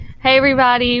Hey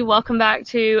everybody, welcome back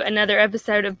to another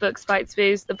episode of Books Bites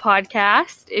Booze, the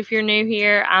podcast. If you're new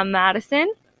here, I'm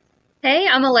Madison. Hey,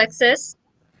 I'm Alexis.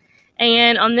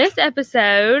 And on this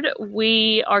episode,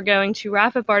 we are going to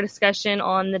wrap up our discussion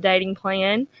on the dating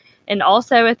plan. And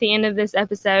also at the end of this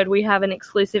episode, we have an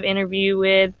exclusive interview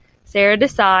with Sarah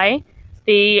Desai,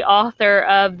 the author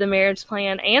of The Marriage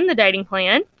Plan and The Dating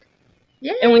Plan.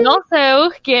 Yay. And we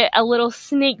also get a little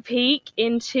sneak peek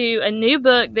into a new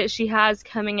book that she has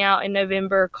coming out in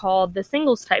November called The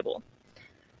Singles Table.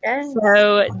 Yes.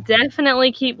 So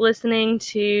definitely keep listening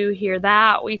to hear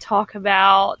that. We talk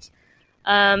about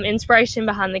inspiration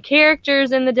behind the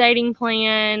characters in the dating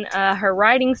plan, her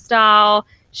writing style.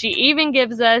 She even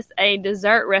gives us a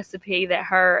dessert recipe that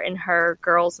her and her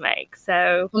girls make.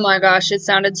 So, oh my gosh, it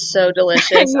sounded so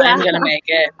delicious. Yeah. I'm going to make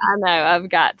it. I know, I've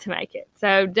got to make it.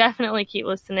 So definitely keep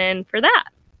listening for that.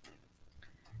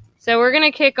 So we're going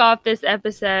to kick off this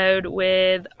episode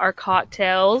with our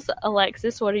cocktails.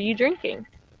 Alexis, what are you drinking?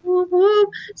 Whoop, whoop.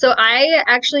 So I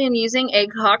actually am using a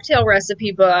cocktail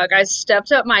recipe book. I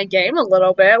stepped up my game a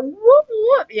little bit. Whoop,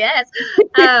 whoop. Yes.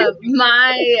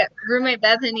 My roommate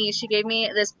Bethany, she gave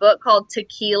me this book called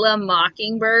Tequila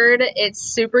Mockingbird. It's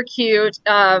super cute.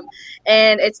 And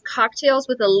it's cocktails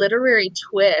with a literary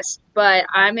twist. But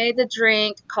I made the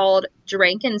drink called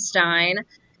Drankenstein.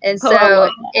 And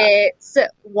so it's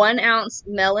 1 ounce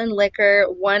melon liquor,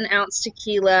 1 ounce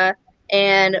tequila,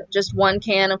 and just 1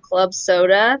 can of club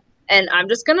soda. And I'm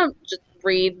just going to just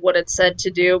read what it said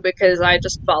to do because I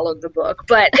just followed the book.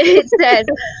 But it says,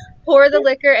 pour the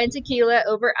liquor and tequila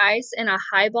over ice in a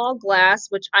highball glass,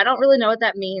 which I don't really know what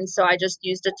that means. So I just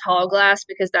used a tall glass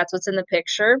because that's what's in the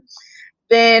picture.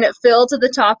 Then fill to the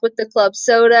top with the club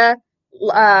soda.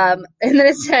 And then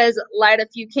it says, light a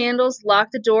few candles, lock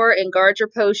the door, and guard your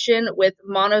potion with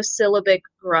monosyllabic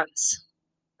grunts.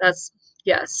 That's...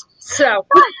 yes. So,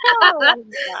 but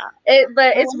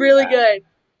it's really good.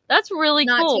 That's really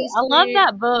Not cool. too I love sweet.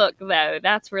 that book, though.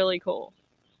 That's really cool.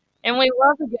 And we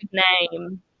love a good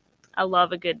name. I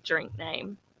love a good drink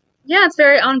name. Yeah, it's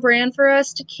very on brand for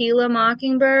us. Tequila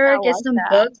Mockingbird. I Get like some that.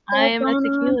 books. I am a going on.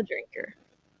 tequila drinker.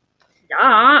 Yeah.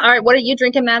 All right. What are you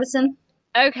drinking, Madison?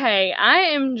 Okay, I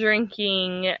am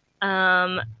drinking,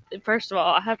 first of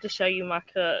all, I have to show you my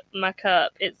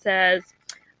cup. It says,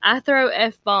 I throw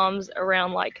F-bombs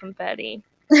around like confetti.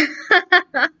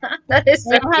 That is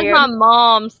so It has cute. my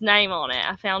mom's name on it.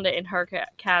 I found it in her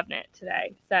cabinet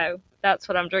today. So that's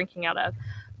what I'm drinking out of.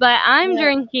 But I'm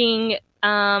drinking,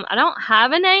 I don't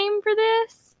have a name for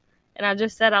this. And I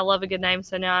just said I love a good name,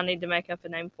 so now I need to make up a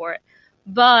name for it.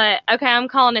 But, okay, I'm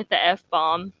calling it the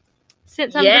F-bomb.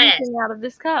 Since I'm drinking out of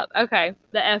this cup. Okay,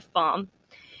 the F-bomb.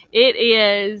 It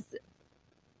is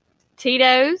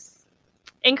Tito's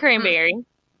and cranberry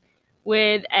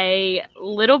with a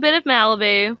little bit of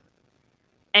Malibu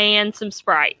and some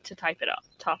Sprite to top it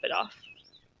off.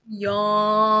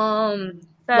 Yum.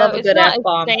 So Love a it's good not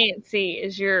F-bomb. as fancy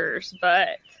as yours, but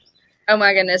Oh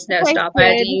my goodness, no, Tastes stop. I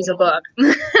had to good. use a book.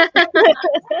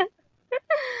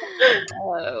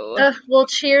 Well,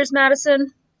 cheers,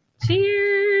 Madison.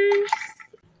 Cheers!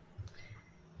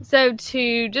 So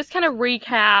to just kind of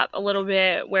recap a little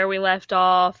bit where we left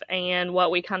off and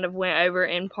what we kind of went over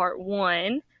in part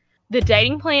 1, the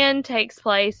dating plan takes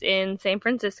place in San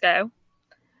Francisco.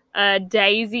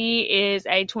 Daisy is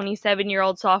a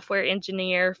 27-year-old software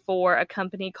engineer for a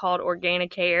company called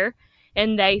Organicare,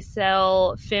 and they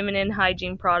sell feminine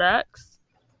hygiene products.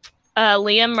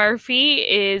 Liam Murphy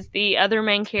is the other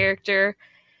main character,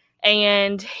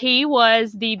 and he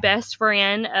was the best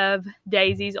friend of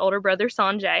Daisy's older brother,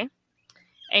 Sanjay.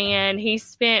 And he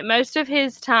spent most of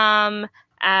his time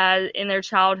in their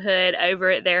childhood over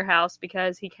at their house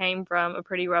because he came from a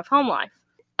pretty rough home life.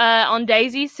 On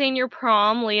Daisy's senior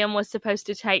prom, Liam was supposed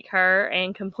to take her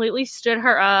and completely stood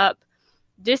her up,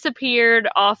 disappeared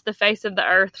off the face of the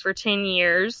earth for 10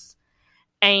 years,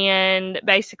 and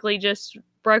basically just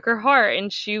broke her heart.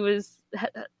 And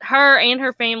her and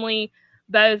her family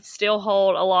both still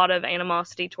hold a lot of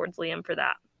animosity towards Liam for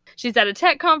that. She's at a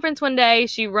tech conference one day.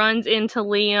 She runs into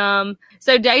Liam.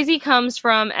 So Daisy comes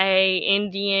from a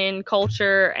Indian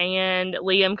culture and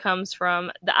Liam comes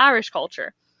from the Irish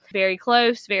culture. Very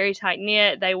close, very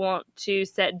tight-knit. They want to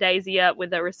set Daisy up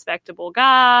with a respectable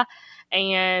guy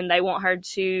and they want her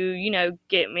to,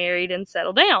 get married and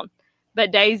settle down.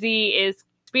 But Daisy is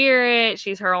spirit.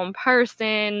 She's her own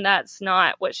person. That's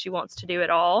not what she wants to do at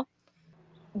all.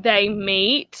 They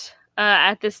meet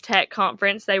at this tech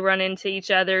conference. They run into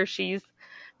each other. She's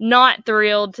not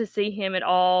thrilled to see him at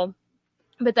all.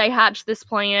 But they hatch this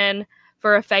plan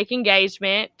for a fake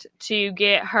engagement to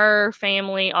get her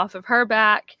family off of her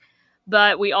back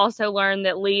But we also learn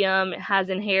that Liam has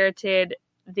inherited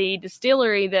the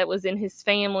distillery that was in his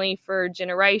family for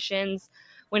generations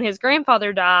when his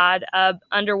grandfather died,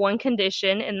 under one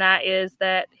condition, and that is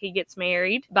that he gets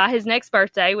married by his next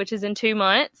birthday, which is in 2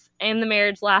 months, and the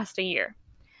marriage lasts a year.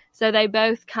 So they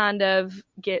both kind of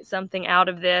get something out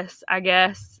of this, I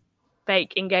guess,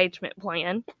 fake engagement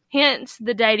plan. Hence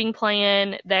the dating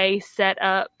plan. They set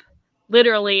up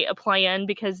literally a plan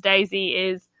because Daisy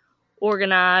has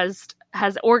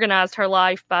organized her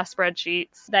life by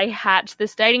spreadsheets. They hatch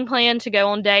this dating plan to go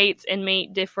on dates and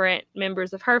meet different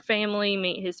members of her family,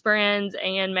 meet his friends,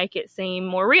 and make it seem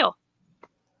more real.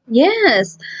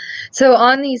 Yes. So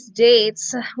on these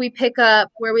dates, we pick up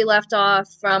where we left off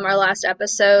from our last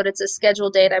episode. It's a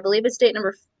scheduled date. I believe it's date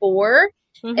number 4.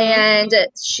 Mm-hmm. And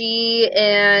she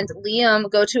and Liam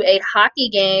go to a hockey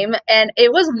game. And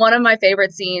it was one of my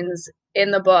favorite scenes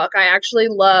in the book. I actually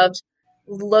loved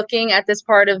looking at this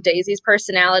part of Daisy's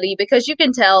personality because you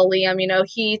can tell Liam,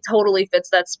 he totally fits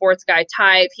that sports guy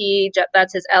type.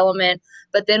 That's his element.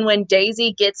 But then when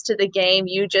Daisy gets to the game,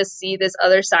 you just see this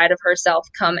other side of herself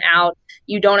come out.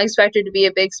 You don't expect her to be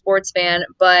a big sports fan,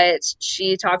 but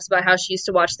she talks about how she used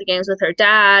to watch the games with her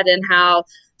dad and how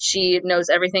she knows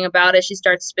everything about it. She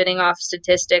starts spitting off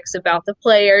statistics about the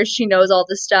players. She knows all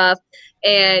the stuff.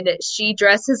 And she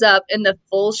dresses up in the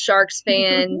full Sharks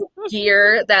fan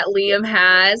gear that Liam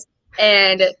has.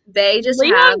 And they just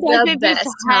have the best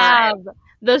time.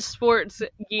 The sports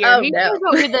gear. He goes up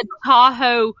with a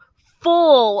Tahoe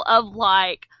full of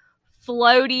like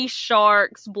floaty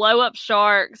sharks, blow up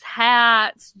sharks,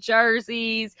 hats,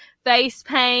 jerseys, face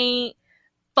paint,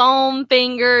 foam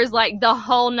fingers, like the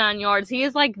whole 9 yards. He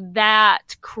is like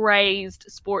that crazed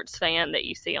sports fan that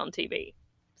you see on TV.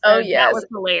 So yes. That was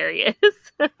hilarious.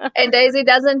 And Daisy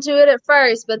doesn't do it at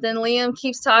first, but then Liam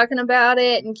keeps talking about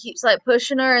it and keeps like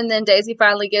pushing her, and then Daisy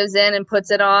finally gives in and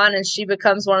puts it on, and she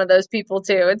becomes one of those people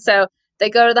too. And so they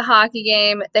go to the hockey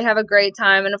game, they have a great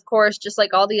time, and of course, just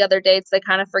like all the other dates, they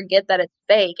kind of forget that it's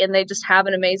fake, and they just have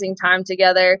an amazing time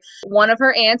together. One of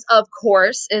her aunts, of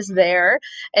course, is there,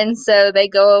 and so they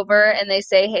go over and they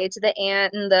say hey to the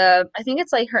aunt, and I think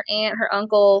it's like her aunt, her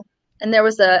uncle, and there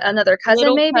was another cousin,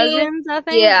 little maybe. Cousins, I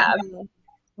think. Yeah.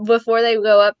 Before they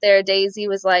go up there, Daisy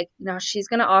was like, no, she's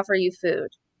going to offer you food.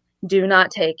 Do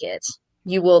not take it.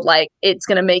 You will it's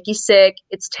going to make you sick.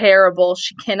 It's terrible.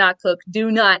 She cannot cook. Do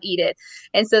not eat it.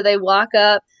 And so they walk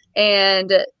up,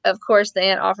 and of course the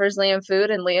aunt offers Liam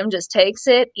food, and Liam just takes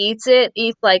it, eats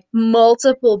like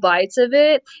multiple bites of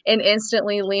it. And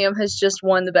instantly Liam has just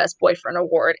won the best boyfriend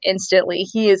award. Instantly.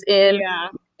 He is in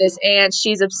this aunt.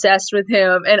 She's obsessed with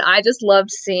him. And I just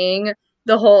loved seeing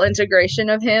the whole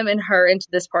integration of him and her into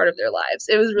this part of their lives.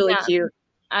 It was really cute.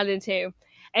 I did too.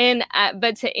 And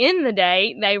but to end the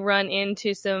date, they run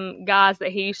into some guys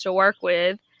that he used to work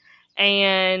with,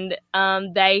 and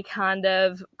they kind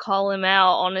of call him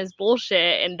out on his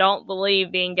bullshit and don't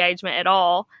believe the engagement at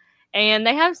all. And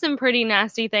they have some pretty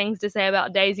nasty things to say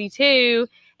about Daisy too.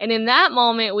 And in that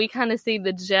moment, we kind of see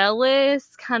the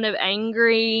jealous, kind of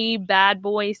angry, bad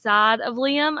boy side of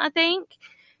Liam, I think.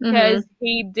 Because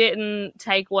he didn't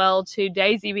take well to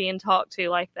Daisy being talked to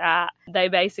like that. They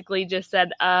basically just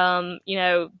said,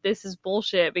 this is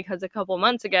bullshit because a couple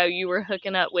months ago you were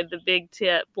hooking up with the big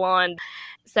tip blonde.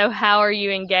 So how are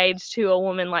you engaged to a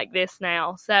woman like this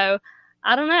now? So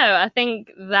I don't know. I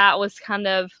think that was kind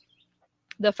of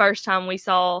the first time we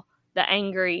saw the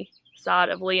angry side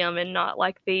of Liam and not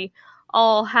like the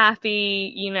all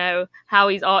happy, how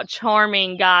he's all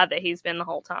charming guy that he's been the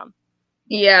whole time.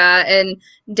 Yeah, and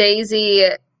Daisy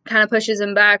kind of pushes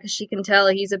him back because she can tell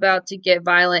he's about to get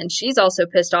violent, and she's also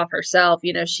pissed off herself.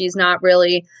 She's not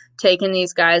really taking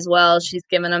these guys well. She's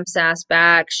giving them sass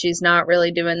back. She's not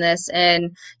really doing this,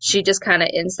 and she just kind of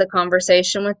ends the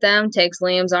conversation with them, takes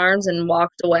Liam's arms, and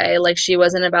walked away like she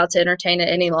wasn't about to entertain it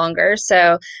any longer.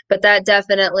 So, but that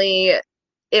definitely,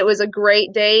 it was a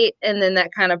great date, and then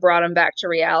that kind of brought him back to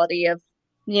reality of,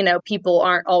 people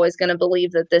aren't always going to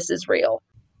believe that this is real.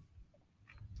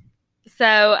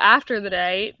 So after the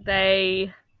date,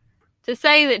 to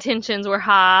say that tensions were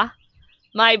high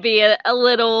might be a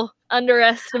little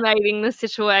underestimating the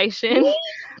situation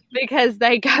because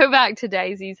they go back to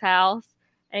Daisy's house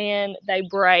and they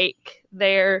break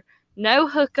their no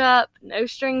hookup, no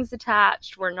strings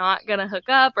attached. We're not going to hook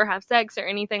up or have sex or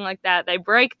anything like that. They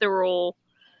break the rule.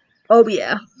 Oh,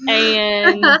 yeah.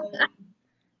 And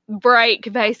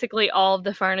break basically all of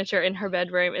the furniture in her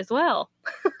bedroom as well.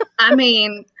 I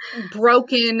mean,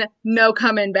 broken, no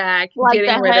coming back, like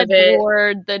getting the rid of it.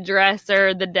 Headboard, the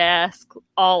dresser, the desk,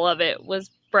 all of it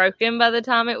was broken by the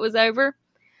time it was over.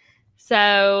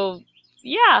 So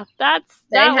yeah, that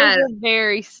had was a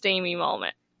very steamy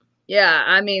moment. Yeah,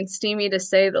 I mean, steamy to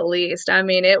say the least. I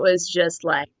mean, it was just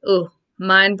like, ooh,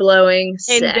 mind-blowing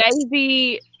And sex.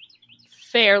 Daisy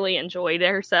fairly enjoyed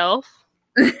herself.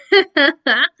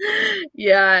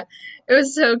 Yeah, it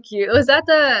was so cute. Was that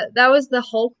the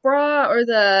Hulk bra or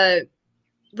the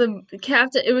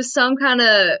captain? It was some kind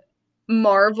of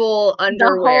Marvel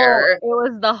underwear. It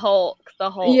was the Hulk.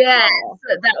 Yes,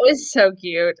 Bra. that was so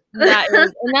cute. And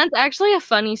that's actually a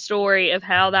funny story of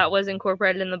how that was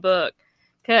incorporated in the book,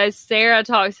 because Sarah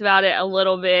talks about it a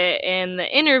little bit in the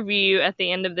interview at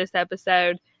the end of this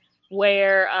episode,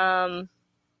 where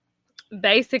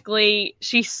basically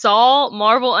she saw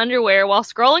Marvel underwear while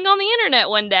scrolling on the internet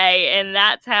one day, and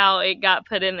that's how it got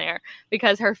put in there,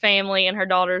 because her family and her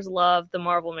daughters love the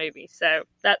Marvel movies. So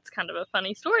that's kind of a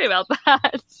funny story about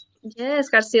that. Yes,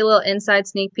 got to see a little inside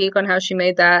sneak peek on how she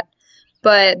made that.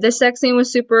 But this sex scene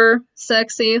was super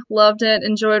sexy. Loved it.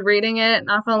 Enjoyed reading it.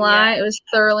 Not gonna lie, it was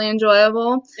thoroughly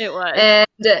enjoyable. It was. And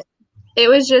it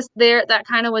was just that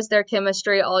kind of was their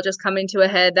chemistry all just coming to a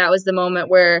head. That was the moment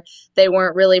where they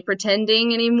weren't really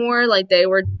pretending anymore. Like they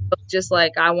were just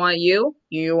like, I want you,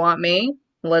 you want me,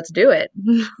 let's do it.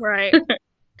 Right.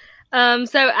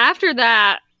 So after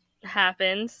that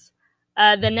happens,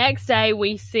 the next day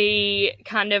we see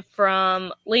kind of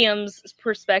from Liam's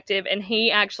perspective, and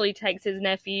he actually takes his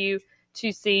nephew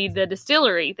to see the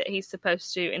distillery that he's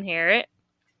supposed to inherit.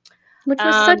 Which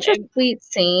was such a sweet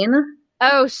scene.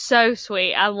 Oh, so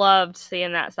sweet. I loved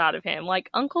seeing that side of him. Like,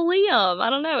 Uncle Liam. I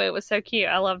don't know. It was so cute.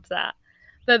 I loved that.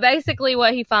 But basically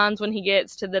what he finds when he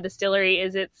gets to the distillery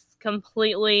is it's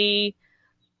completely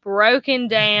broken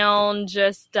down,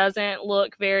 just doesn't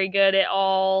look very good at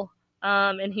all.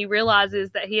 And he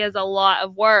realizes that he has a lot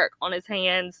of work on his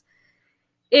hands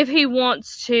if he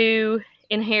wants to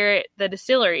inherit the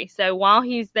distillery. So while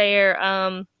he's there,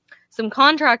 some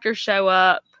contractors show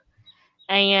up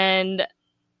and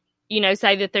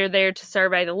say that they're there to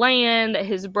survey the land, that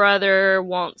his brother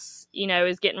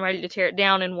is getting ready to tear it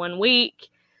down in 1 week.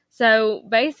 So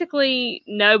basically,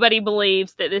 nobody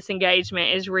believes that this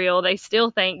engagement is real. They still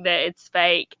think that it's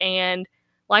fake. And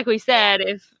like we said,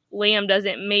 if Liam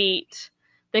doesn't meet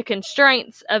the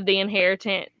constraints of the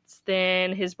inheritance,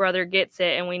 then his brother gets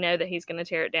it, and we know that he's going to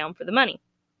tear it down for the money.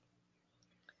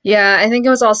 Yeah, I think it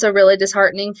was also really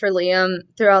disheartening for Liam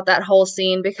throughout that whole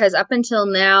scene, because up until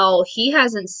now, he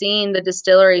hasn't seen the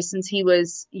distillery since he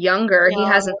was younger. He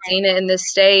hasn't seen it in this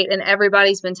state, and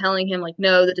everybody's been telling him, like,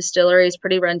 no, the distillery is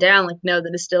pretty run down. Like, no, the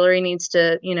distillery needs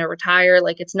to, retire.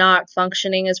 Like, it's not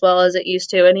functioning as well as it used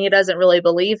to, and he doesn't really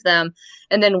believe them.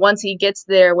 And then once he gets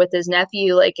there with his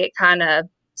nephew, like, it kind of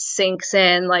sinks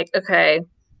in, like, okay,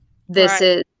 this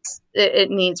is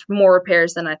it needs more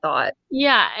repairs than I thought.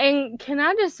 Yeah, and can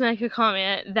I just make a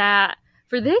comment that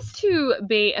for this to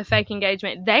be a fake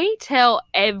engagement, they tell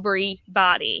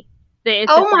everybody that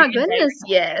it's my goodness,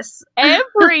 yes.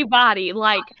 Everybody.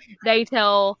 Like, they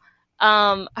tell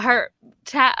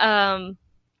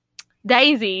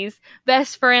Daisy's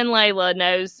best friend Layla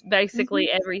knows basically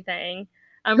everything.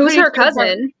 Who's her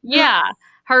cousin? Yeah,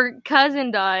 her cousin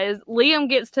does. Liam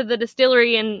gets to the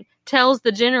distillery and tells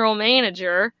the general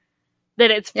manager that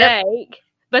it's fake,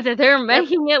 but that they're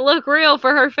making it look real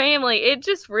for her family. It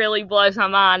just really blows my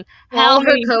mind. All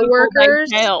her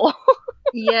coworkers.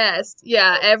 Yes,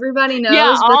 yeah, everybody knows.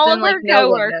 Yeah, but all then, of her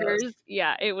coworkers.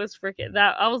 Yeah, it was freaking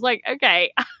that. I was like,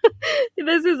 okay,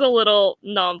 this is a little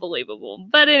non-believable.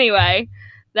 But anyway,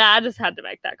 I just had to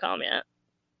make that comment.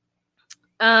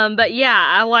 But yeah,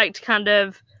 I liked kind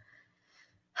of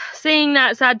seeing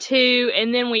that side too.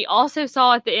 And then we also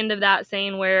saw at the end of that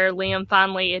scene where Liam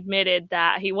finally admitted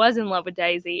that he was in love with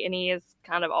Daisy, and he has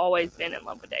kind of always been in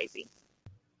love with Daisy.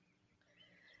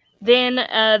 Then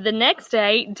the next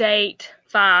day, date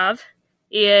 5,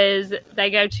 is they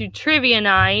go to trivia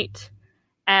night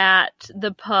at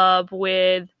the pub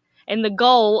and the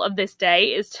goal of this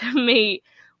day is to meet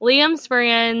Liam's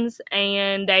friends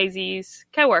and Daisy's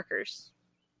coworkers.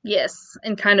 Yes,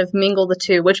 and kind of mingle the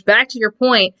two, which, back to your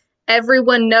point,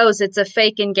 everyone knows it's a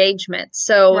fake engagement.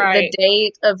 So the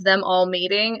date of them all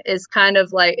meeting is kind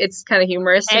of like, it's kind of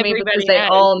humorous to me because they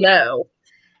all know.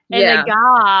 And the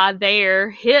guy there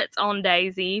hits on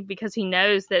Daisy because he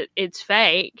knows that it's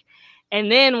fake. And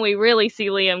then we really see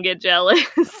Liam get jealous.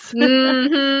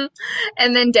 And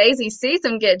then Daisy sees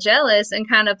him get jealous and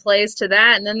kind of plays to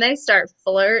that. And then they start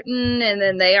flirting. And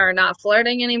then they are not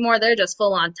flirting anymore. They're just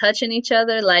full on touching each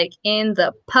other, like in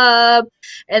the pub.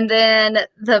 And then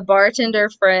the bartender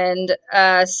friend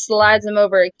slides him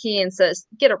over a key and says,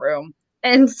 "Get a room."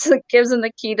 and so gives him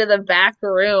the key to the back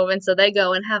room. And so they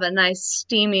go and have a nice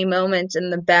steamy moment in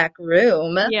the back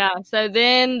room. Yeah, so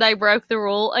then they broke the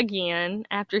rule again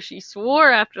after she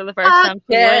swore after the first time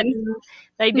she Again. wouldn't.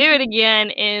 They do it again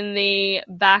in the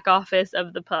back office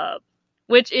of the pub,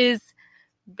 which is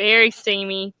very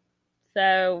steamy.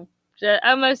 So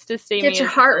almost as steamy. Get your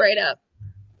heart rate up.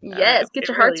 Yes, get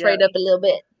your hearts rate up a little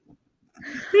bit.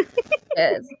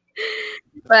 Yes.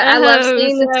 But I love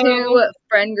seeing the two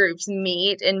friend groups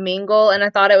meet and mingle, and I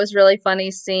thought it was really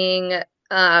funny seeing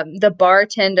the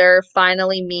bartender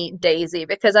finally meet Daisy,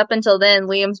 because up until then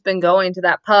Liam's been going to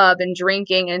that pub and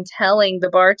drinking and telling the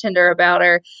bartender about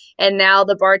her, and now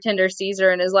the bartender sees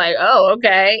her and is like, oh,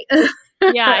 okay.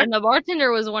 Yeah, and the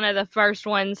bartender was one of the first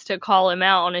ones to call him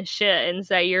out on his shit and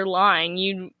say, you're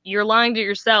lying. You're lying to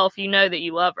yourself. You know that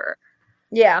you love her.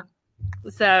 Yeah.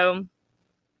 So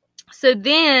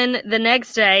then the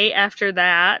next day after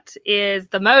that is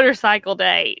the motorcycle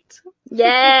date.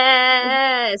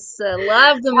 Yes.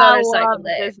 Love the motorcycle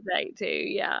date. This date too,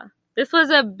 yeah. This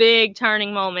was a big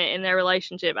turning moment in their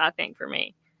relationship, I think, for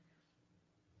me.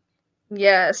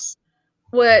 Yes.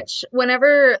 Which,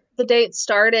 whenever the date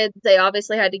started, they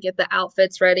obviously had to get the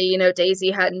outfits ready. You know, Daisy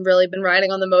hadn't really been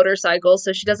riding on the motorcycle,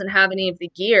 so she doesn't have any of the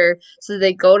gear. So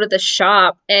they go to the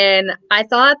shop, and I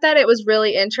thought that it was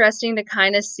really interesting to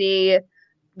kind of see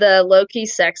the low-key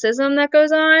sexism that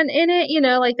goes on in it. You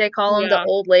know, like they call them the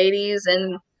old ladies,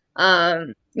 and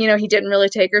you know, he didn't really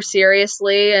take her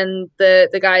seriously, and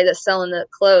the guy that's selling the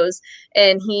clothes,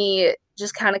 and he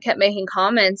just kind of kept making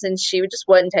comments, and she just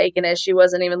wasn't taking it. She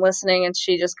wasn't even listening, and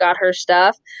she just got her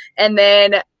stuff. And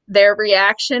then their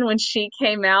reaction when she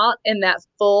came out in that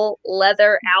full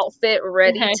leather outfit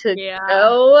ready to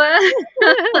go,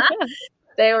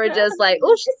 they were just like,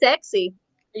 oh, she's sexy.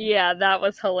 Yeah, that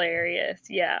was hilarious.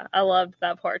 Yeah, I loved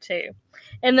that part too.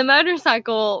 And the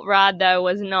motorcycle ride, though,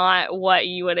 was not what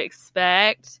you would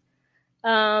expect.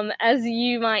 As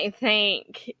you might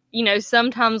think, you know,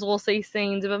 sometimes we'll see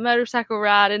scenes of a motorcycle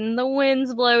ride and the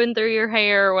wind's blowing through your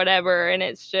hair or whatever, and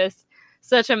it's just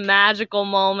such a magical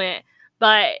moment.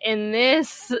 But in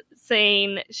this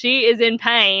scene, she is in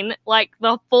pain, like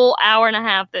the full hour and a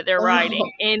half that they're riding,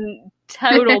 in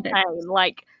total pain,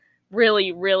 like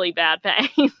really, really bad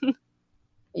pain.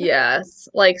 Yes,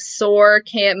 like sore,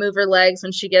 can't move her legs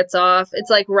when she gets off. It's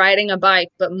like riding a bike,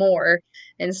 but more.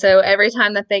 And so every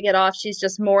time that they get off, she's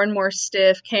just more and more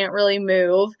stiff, can't really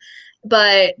move.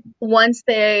 But once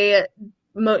they,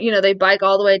 you know, they bike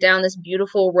all the way down this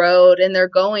beautiful road, and they're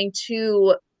going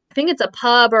to, I think it's a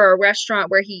pub or a restaurant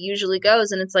where he usually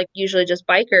goes, and it's like usually just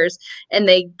bikers. And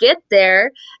they get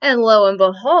there, and lo and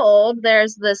behold,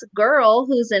 there's this girl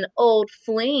who's an old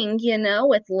fling, you know,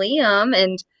 with Liam,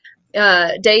 and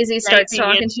Daisy starts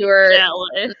talking to her.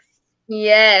 Jealous.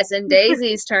 Yes, and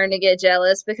Daisy's turn to get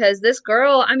jealous because this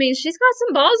girl, I mean, she's got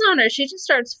some balls on her. She just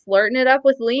starts flirting it up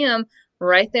with Liam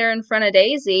right there in front of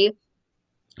Daisy.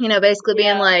 You know, basically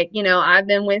being like, you know, I've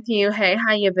been with you. Hey,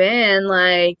 how you been?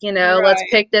 Like, you know, let's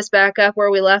pick this back up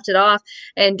where we left it off.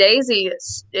 And Daisy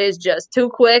is just too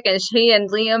quick, and she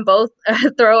and Liam both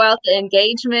throw out the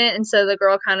engagement. And so the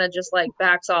girl kind of just like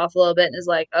backs off a little bit and is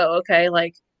like, oh, okay,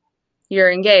 like, you're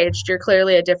engaged. You're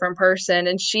clearly a different person.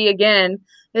 And she, again,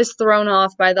 is thrown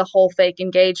off by the whole fake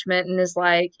engagement and is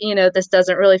like, you know, this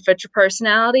doesn't really fit your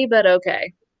personality, but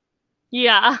okay.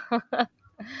 Yeah.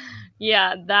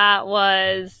 Yeah, that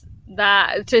was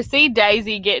that. To see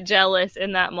Daisy get jealous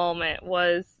in that moment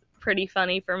was pretty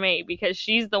funny for me, because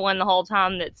she's the one the whole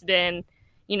time that's been,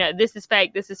 you know, this is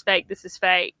fake, this is fake, this is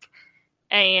fake.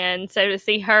 And so to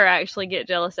see her actually get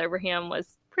jealous over him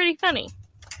was pretty funny.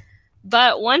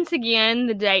 But once again,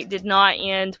 the date did not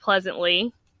end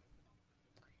pleasantly.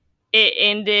 It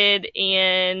ended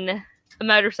in a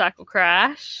motorcycle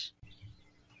crash.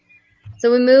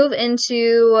 So we move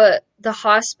into the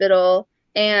hospital,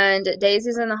 and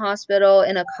Daisy's in the hospital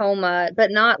in a coma,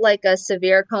 but not like a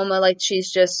severe coma, like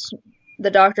she's just,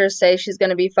 the doctors say she's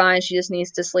going to be fine. She just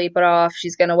needs to sleep it off.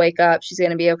 She's going to wake up. She's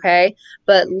going to be okay.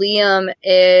 But Liam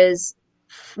is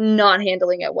not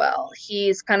handling it well.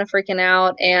 He's kind of freaking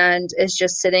out and is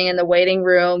just sitting in the waiting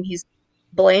room. He's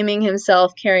blaming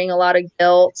himself, carrying a lot of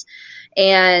guilt,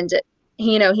 and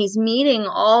you know, he's meeting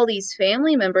all these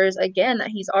family members again that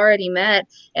he's already met,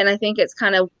 and I think it's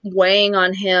kind of weighing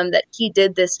on him that he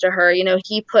did this to her. You know,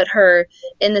 he put her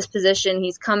in this position.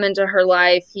 He's come into her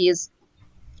life. He's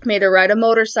made her ride a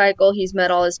motorcycle. He's met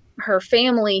all her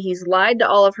family. He's lied to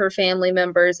all of her family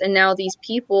members, and now these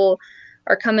people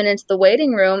are coming into the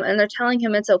waiting room, and they're telling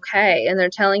him it's okay, and they're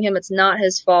telling him it's not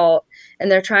his fault,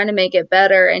 and they're trying to make it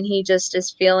better, and he just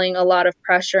is feeling a lot of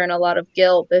pressure and a lot of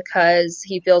guilt because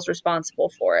he feels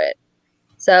responsible for it.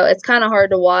 So it's kind of hard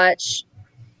to watch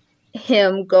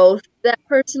him go through that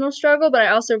personal struggle, but I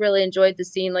also really enjoyed the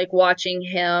scene, like watching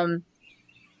him,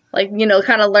 like, you know,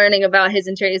 kind of learning about his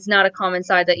interior. It's not a common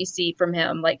side that you see from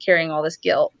him, like carrying all this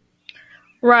guilt.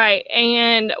 Right.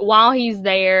 And while he's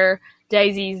there,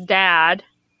 Daisy's dad,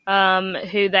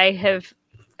 who they have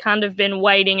kind of been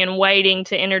waiting and waiting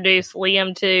to introduce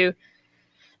Liam to,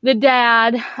 the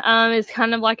dad is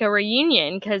kind of like a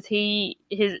reunion because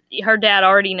her dad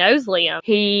already knows Liam.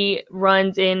 He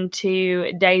runs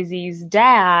into Daisy's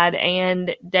dad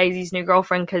and Daisy's new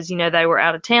girlfriend because, you know, they were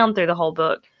out of town through the whole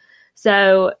book.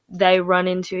 So they run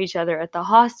into each other at the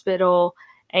hospital.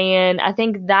 And I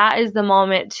think that is the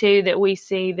moment, too, that we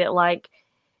see that, like,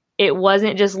 it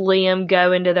wasn't just Liam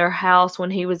going to their house when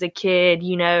he was a kid,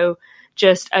 you know,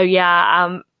 just, oh, yeah,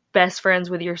 I'm best friends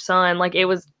with your son. Like, it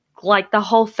was like the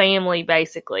whole family,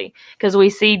 basically, because we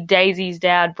see Daisy's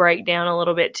dad break down a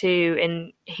little bit, too,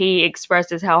 and he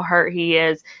expresses how hurt he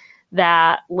is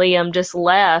that Liam just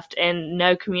left and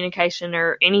no communication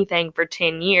or anything for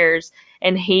 10 years,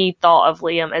 and he thought of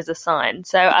Liam as a son.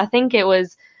 So I think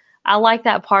I like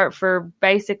that part for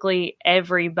basically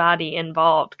everybody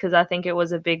involved because I think it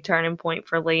was a big turning point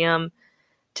for Liam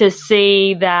to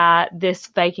see that this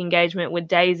fake engagement with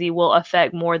Daisy will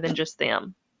affect more than just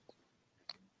them.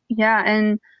 Yeah,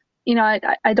 and, you know,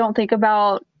 I don't think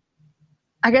about,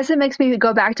 I guess it makes me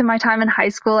go back to my time in high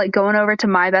school, like going over to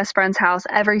my best friend's house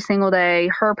every single day,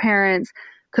 her parents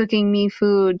cooking me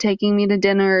food, taking me to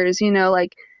dinners, you know,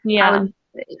 like, Yeah.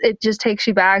 It just takes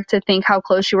you back to think how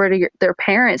close you were to their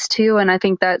parents too. And I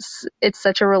think it's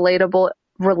such a relatable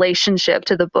relationship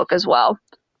to the book as well.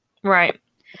 Right.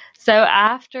 So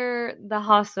after the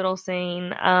hospital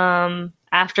scene,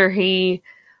 after he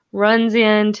runs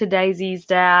into Daisy's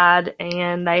dad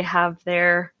and they have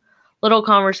their little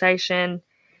conversation,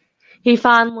 he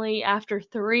finally, after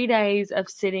 3 days of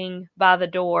sitting by the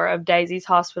door of Daisy's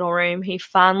hospital room, he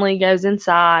finally goes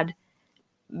inside.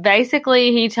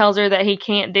 Basically, he tells her that he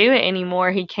can't do it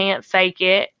anymore. He can't fake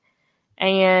it.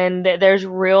 And that there's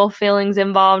real feelings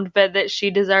involved, but that she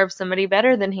deserves somebody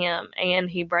better than him. And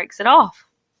he breaks it off.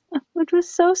 Which was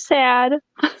so sad.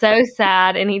 So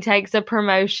sad. And he takes a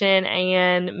promotion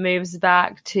and moves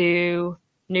back to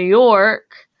New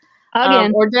York.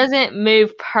 Again. Or doesn't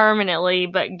move permanently,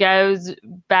 but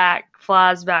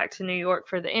flies back to New York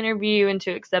for the interview and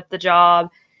to accept the job.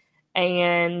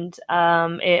 And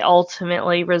it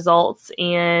ultimately results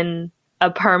in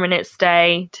a permanent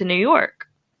stay to New York.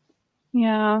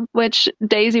 Yeah, which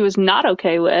Daisy was not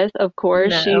okay with, of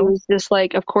course. No. She was just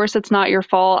like, of course it's not your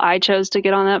fault. I chose to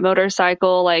get on that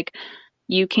motorcycle. Like,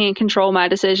 you can't control my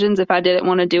decisions. If I didn't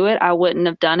want to do it, I wouldn't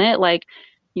have done it. Like,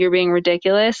 you're being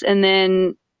ridiculous. And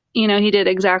then, you know, he did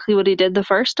exactly what he did the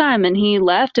first time, and he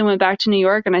left and went back to New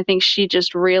York. And I think she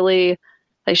just really,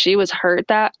 like, she was hurt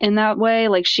that in that way.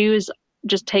 Like, she was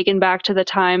just taken back to the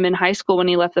time in high school when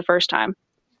he left the first time.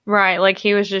 Right, like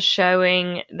he was just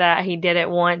showing that he did it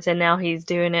once and now he's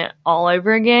doing it all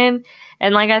over again.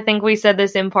 And like I think we said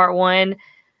this in part 1,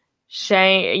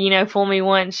 shame, you know, fool me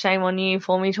once, shame on you,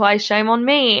 fool me twice, shame on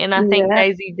me. And I think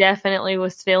Daisy definitely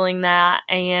was feeling that,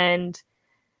 and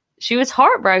she was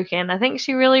heartbroken. I think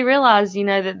she really realized, you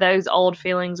know, that those old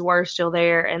feelings were still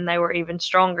there and they were even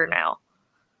stronger now.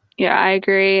 Yeah, I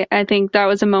agree. I think that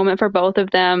was a moment for both of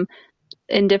them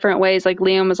in different ways. Like,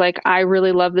 Liam was like, I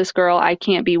really love this girl. I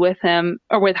can't be with him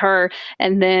or with her.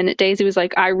 And then Daisy was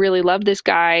like, I really love this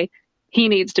guy. He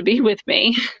needs to be with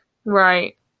me.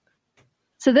 Right.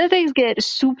 So then things get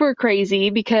super crazy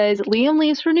because Liam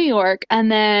leaves for New York, and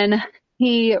then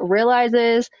he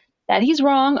realizes that he's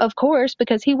wrong, of course,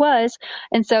 because he was.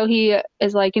 And so he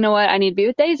is like, you know what? I need to be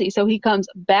with Daisy. So he comes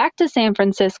back to San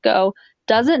Francisco,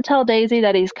 doesn't tell Daisy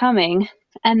that he's coming,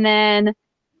 and then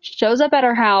shows up at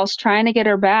her house trying to get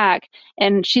her back,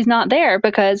 and she's not there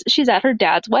because she's at her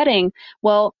dad's wedding.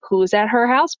 Well, who's at her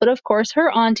house? But of course,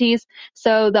 her aunties.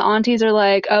 So the aunties are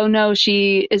like, oh no,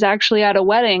 she is actually at a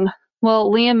wedding.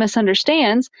 Well, Liam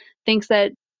misunderstands, thinks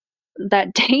that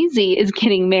Daisy is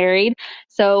getting married.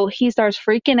 So he starts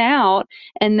freaking out,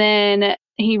 and then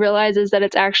he realizes that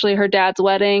it's actually her dad's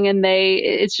wedding, and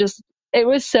I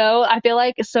feel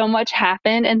like so much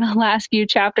happened in the last few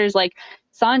chapters. Like,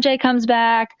 Sanjay comes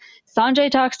back,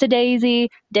 Sanjay talks to Daisy,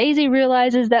 Daisy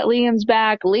realizes that Liam's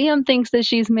back, Liam thinks that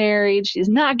she's married, she's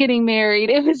not getting married.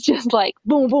 It was just like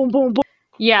boom, boom, boom, boom.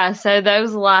 Yeah, so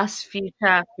those last few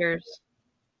chapters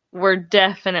were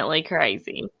definitely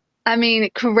crazy. I mean,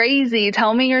 crazy.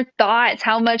 Tell me your thoughts.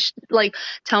 Tell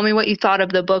me what you thought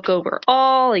of the book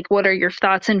overall. Like, what are your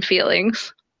thoughts and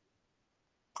feelings?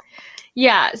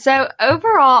 Yeah, so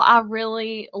overall, I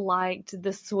really liked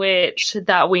the switch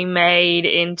that we made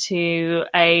into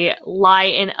a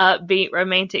light and upbeat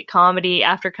romantic comedy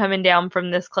after coming down from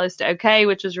This Close to Okay,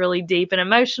 which was really deep and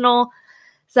emotional.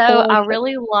 So I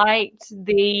really liked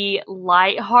the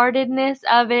lightheartedness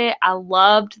of it. I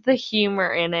loved the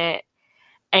humor in it.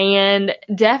 And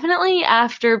definitely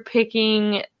after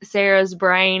picking Sarah's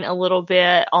brain a little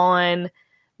bit on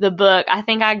the book, I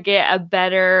think I get a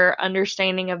better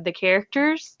understanding of the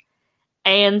characters.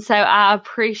 And so I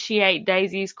appreciate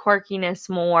Daisy's quirkiness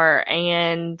more.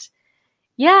 And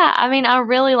yeah, I mean, I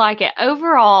really like it.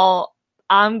 Overall,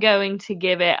 I'm going to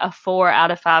give it a 4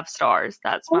 out of 5 stars.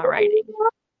 That's my rating.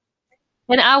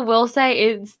 And I will say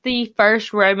it's the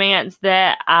first romance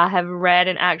that I have read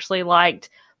and actually liked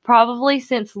probably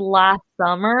since last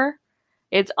summer.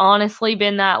 It's honestly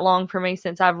been that long for me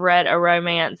since I've read a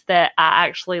romance that I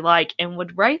actually like and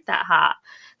would rate that high.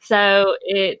 So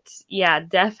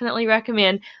definitely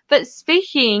recommend. But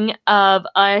speaking of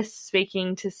us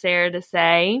speaking to Sarah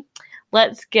Desai,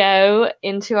 let's go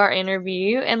into our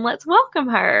interview and let's welcome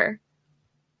her.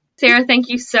 Sarah, thank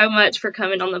you so much for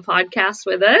coming on the podcast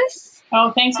with us.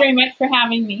 Oh, thanks very much for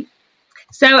having me.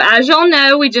 So as y'all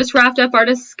know, we just wrapped up our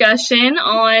discussion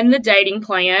on the dating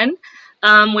plan,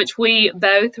 which we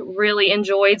both really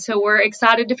enjoyed. So we're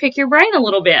excited to pick your brain a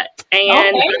little bit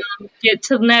and get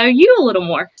to know you a little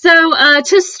more. So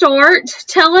to start,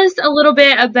 tell us a little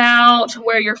bit about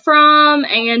where you're from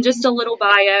and just a little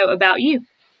bio about you.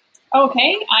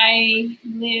 Okay, I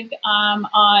live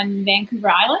on Vancouver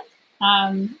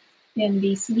Island in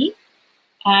BC.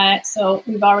 So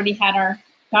we've already got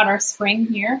our spring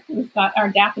here. We've got our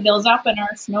daffodils up and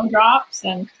our snowdrops,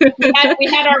 and we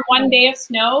had our one day of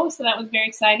snow, so that was very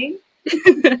exciting.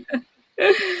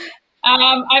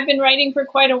 I've been writing for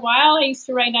quite a while. I used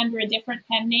to write under a different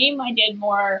pen name. I did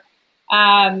more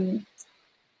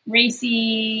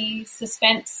racy,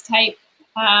 suspense type,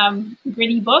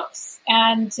 gritty books,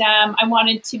 and I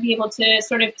wanted to be able to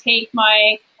sort of take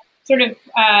my sort of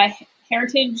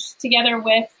heritage together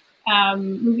with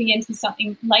moving into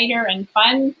something lighter and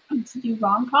fun to do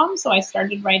rom-com. So I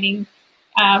started writing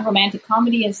romantic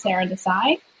comedy as Sarah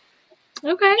Desai.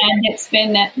 Okay. And it's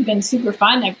been super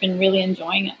fun. I've been really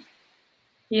enjoying it.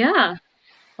 Yeah.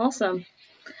 Awesome.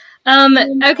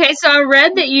 Okay, so I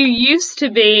read that you used to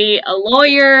be a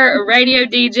lawyer, a radio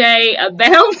DJ, a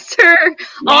bouncer,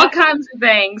 all kinds of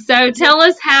things. So tell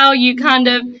us how you kind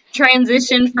of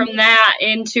transitioned from that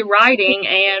into writing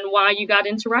and why you got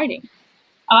into writing.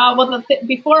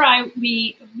 Before I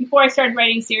started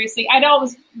writing seriously, I'd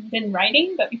always been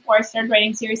writing, but before I started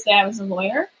writing seriously, I was a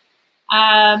lawyer.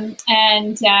 And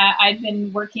I'd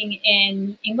been working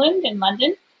in England and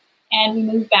London, and we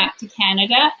moved back to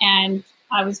Canada, and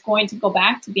I was going to go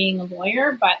back to being a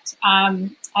lawyer, but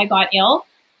I got ill,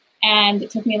 and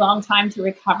it took me a long time to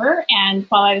recover. And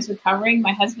while I was recovering,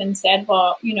 my husband said,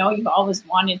 well, you've always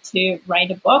wanted to write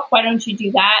a book. Why don't you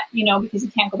do that? Because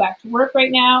you can't go back to work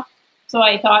right now. So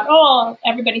I thought,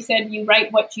 everybody said you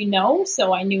write what you know.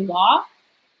 So I knew law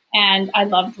and I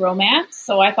loved romance.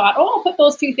 So I thought, I'll put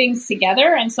those two things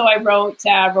together. And so I wrote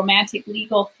a romantic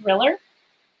legal thriller.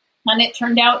 And it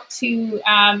turned out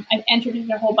I entered in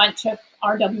a whole bunch of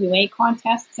RWA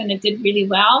contests and it did really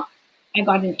well. I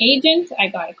got an agent, I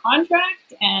got a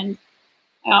contract, and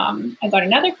I got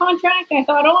another contract. I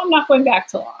thought, I'm not going back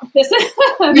to law. This is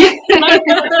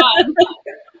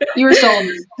You were sold.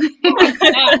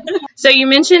 So you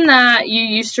mentioned that you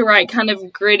used to write kind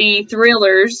of gritty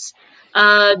thrillers.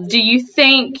 Do you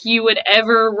think you would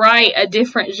ever write a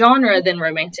different genre than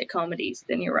romantic comedies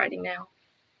than you're writing now?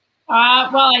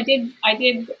 Well, I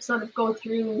did sort of go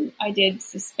through, I did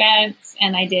suspense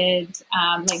and I did,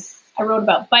 I wrote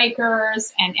about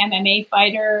bikers and MMA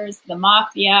fighters, the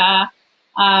mafia.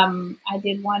 I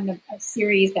did a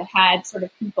series that had sort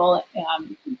of people,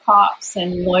 cops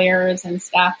and lawyers and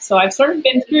stuff. So I've sort of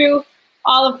been through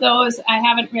all of those. I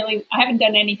haven't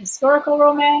done any historical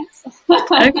romance.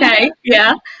 Okay.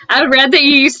 Yeah. I read that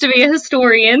you used to be a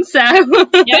historian, so.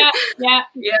 Yeah.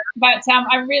 But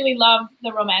I really love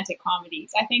the romantic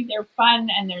comedies. I think they're fun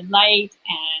and they're light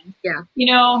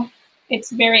and, it's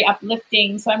very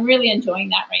uplifting. So I'm really enjoying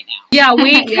that right now. Yeah,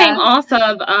 we came off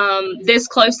of This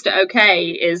Close to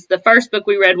Okay is the first book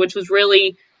we read, which was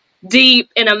really deep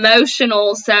and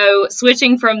emotional. So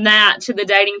switching from that to the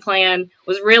dating plan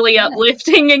was really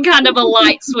uplifting and kind of a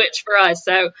light switch for us.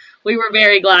 So we were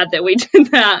very glad that we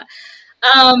did that.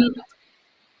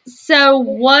 So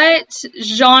what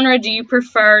genre do you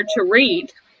prefer to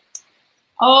read?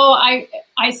 Oh,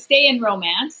 I stay in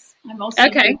romance. I mostly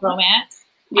read romance.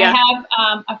 Yeah. I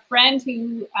have a friend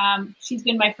who, she's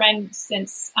been my friend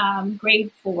since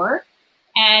grade 4.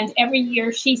 And every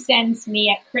year she sends me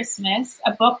at Christmas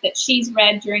a book that she's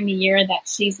read during the year that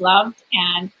she's loved.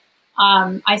 And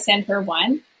I send her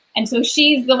one. And so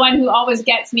she's the one who always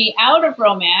gets me out of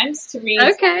romance to read.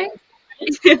 Okay.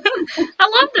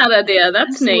 I love that idea.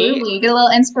 That's Absolutely. neat. Get a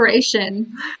little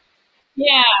inspiration.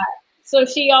 Yeah. So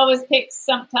she always picks,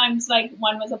 sometimes like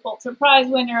one was a Pulitzer Prize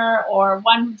winner or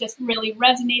one who just really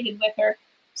resonated with her.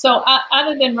 So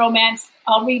other than romance,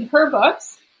 I'll read her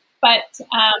books, but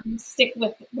stick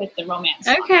with the romance.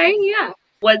 Okay, yeah.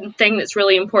 One thing that's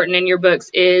really important in your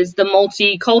books is the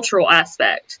multicultural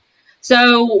aspect.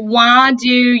 So why do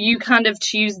you kind of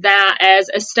choose that as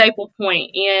a staple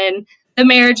point in the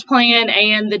marriage plan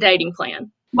and the dating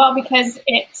plan? Well, because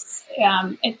it's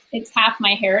half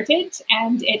my heritage,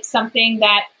 and it's something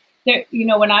that there,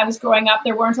 when I was growing up,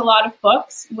 there weren't a lot of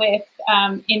books with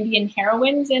Indian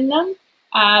heroines in them,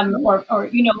 or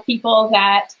people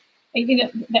that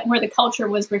that where the culture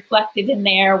was reflected in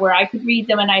there, where I could read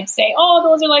them and I'd say, oh,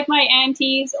 those are like my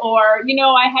aunties, or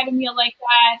I had a meal like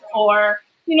that, or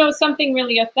something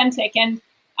really authentic. And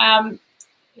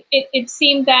it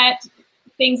seemed that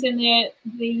things in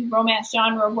the romance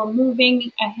genre were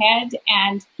moving ahead,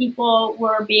 and people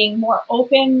were being more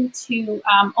open to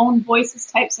own voices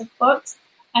types of books.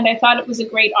 And I thought it was a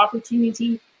great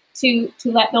opportunity to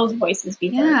let those voices be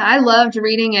heard. Yeah, I loved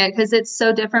reading it because it's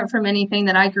so different from anything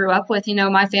that I grew up with.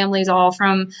 My family's all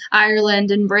from Ireland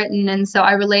and Britain, and so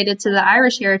I related to the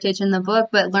Irish heritage in the book,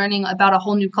 but learning about a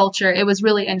whole new culture, it was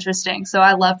really interesting. So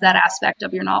I love that aspect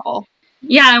of your novel.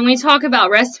 Yeah, and we talk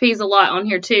about recipes a lot on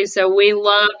here too, so we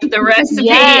loved the recipe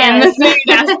Yes. and the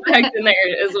food aspect in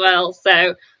there as well,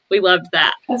 so we loved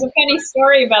that. There's a funny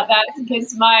story about that,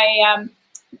 because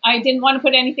I didn't want to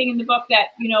put anything in the book that,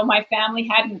 my family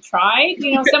hadn't tried.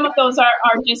 Some of those are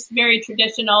just very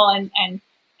traditional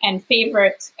and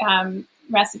favorite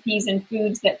recipes and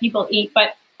foods that people eat,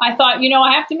 but I thought,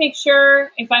 I have to make sure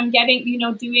if I'm getting,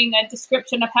 doing a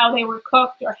description of how they were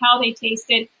cooked or how they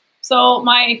tasted. So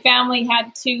my family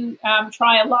had to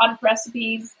try a lot of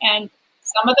recipes, and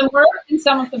some of them worked and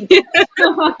some of them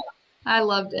didn't. I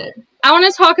loved it. I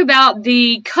want to talk about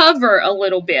the cover a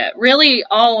little bit. Really,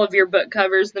 all of your book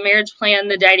covers, the marriage plan,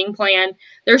 the dating plan,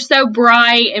 they're so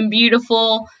bright and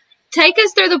beautiful. Take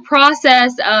us through the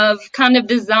process of kind of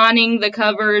designing the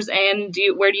covers, and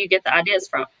where do you get the ideas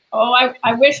from? Oh,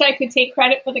 I wish I could take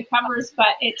credit for the covers,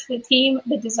 but it's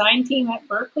the design team at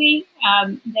Berkeley.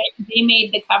 They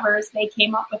made the covers. They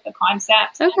came up with the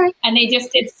concept. Okay. And they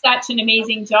just did such an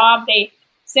amazing job. They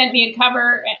sent me a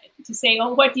cover to say,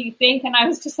 oh, what do you think? And I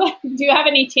was just like, do you have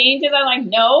any changes? I'm like,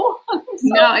 no.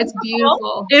 No, it's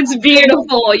beautiful. It's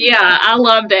beautiful. Yeah, I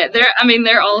loved it.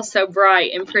 They're all so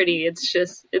bright and pretty.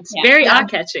 It's very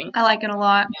eye-catching. I like it a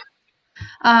lot.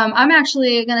 I'm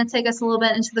actually going to take us a little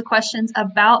bit into the questions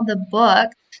about the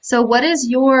book. So what is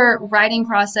your writing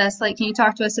process like? Can you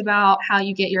talk to us about how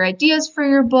you get your ideas for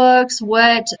your books?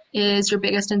 What is your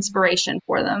biggest inspiration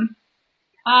for them?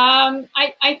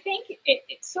 I think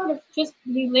it's sort of just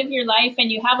you live your life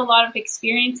and you have a lot of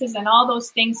experiences, and all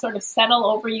those things sort of settle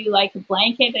over you like a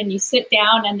blanket, and you sit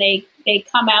down and they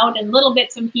come out, and little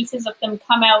bits and pieces of them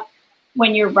come out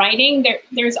when you're writing.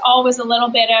 There's always a little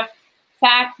bit of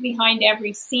fact behind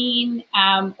every scene,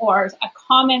 or a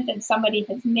comment that somebody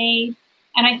has made.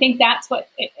 And I think that's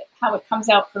how it comes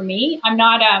out for me. I'm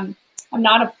not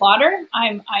a plotter.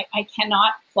 I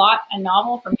cannot plot a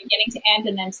novel from beginning to end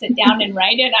and then sit down and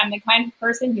write it. I'm the kind of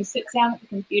person who sits down at the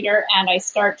computer and I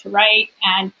start to write.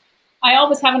 And I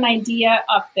always have an idea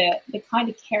of the kind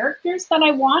of characters that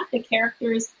I want. The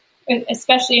characters,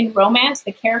 especially in romance,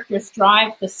 the characters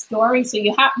drive the story. So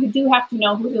you do have to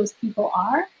know who those people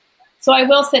are. So I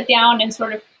will sit down and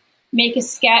sort of make a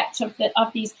sketch of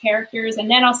these characters,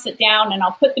 and then I'll sit down and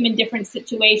I'll put them in different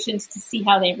situations to see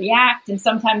how they react. And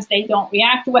sometimes they don't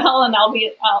react well, and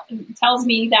it tells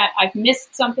me that I've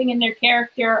missed something in their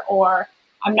character, or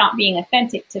I'm not being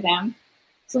authentic to them.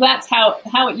 So that's how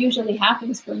it usually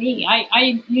happens for me.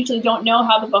 I usually don't know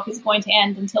how the book is going to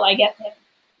end until I get there.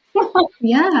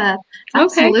 Yeah,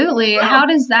 absolutely. Okay. Wow. How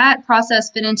does that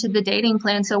process fit into the dating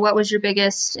plan? So what was your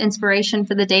biggest inspiration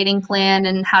for the dating plan,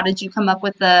 and how did you come up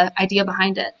with the idea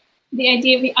behind it? The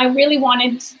idea, I really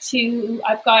wanted to,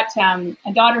 I've got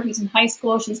a daughter who's in high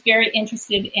school. She's very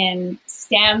interested in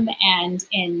STEM and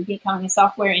in becoming a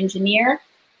software engineer.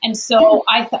 And so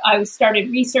I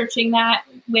started researching that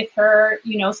with her,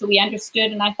 so we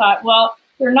understood. And I thought, well,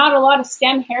 there are not a lot of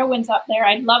STEM heroines out there.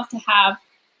 I'd love to have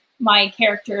my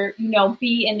character,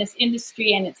 be in this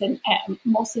industry, and it's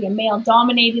mostly a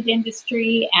male-dominated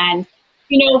industry, and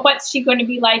what's she going to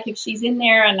be like if she's in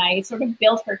there? And I sort of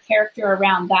built her character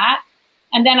around that.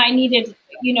 And then I needed,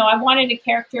 I wanted a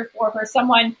character for her,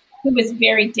 someone who was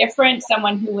very different,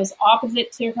 someone who was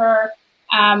opposite to her.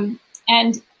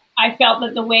 And I felt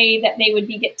that the way that they would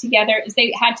get together is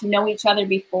they had to know each other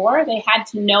before. They had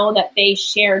to know that they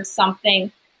shared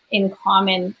something in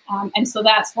common. And so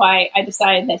that's why I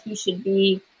decided that he should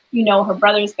be, her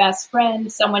brother's best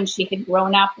friend, someone she had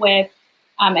grown up with,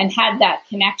 and had that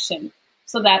connection.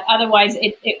 So that otherwise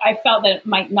I felt that it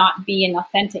might not be an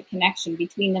authentic connection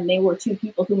between them. They were two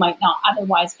people who might not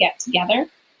otherwise get together,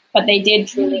 but they did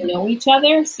truly know each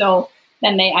other. So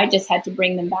then I just had to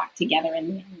bring them back together in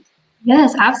the end.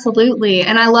 Yes, absolutely.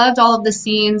 And I loved all of the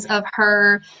scenes of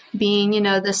her being,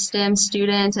 the STEM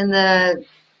student and the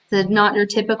not your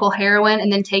typical heroine,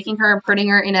 and then taking her and putting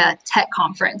her in a tech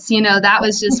conference. That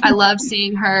was just, I loved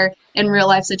seeing her in real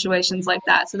life situations like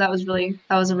that. So that was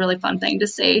a really fun thing to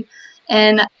see.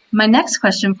 And my next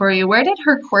question for you, where did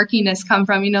her quirkiness come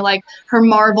from? Like her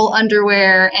marble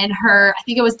underwear and her, I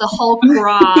think it was the Hulk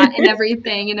bra and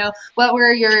everything, what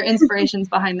were your inspirations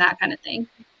behind that kind of thing?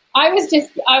 I was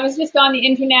just on the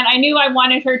internet. I knew I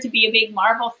wanted her to be a big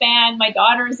Marvel fan. My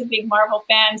daughter is a big Marvel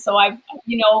fan. So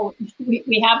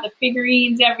we have the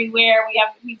figurines everywhere.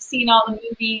 We've seen all the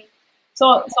movies.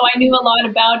 So I knew a lot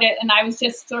about it, and I was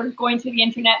just sort of going through the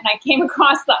internet, and I came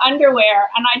across the underwear,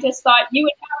 and I just thought you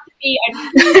would have to be a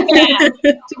true fan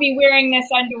to be wearing this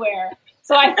underwear.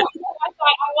 So I thought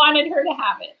I wanted her to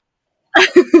have it.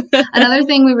 Another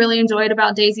thing we really enjoyed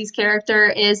about Daisy's character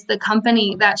is the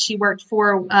company that she worked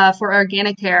for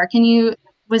Organicare.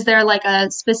 Was there like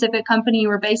a specific company you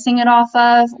were basing it off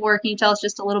of, or can you tell us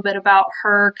just a little bit about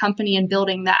her company and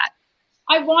building that?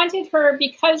 I wanted her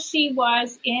because she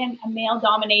was in a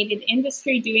male-dominated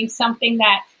industry, doing something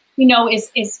that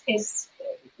is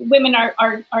women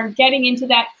are getting into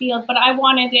that field. But I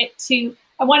wanted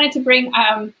to bring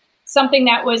something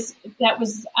that was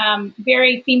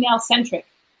very female-centric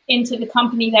into the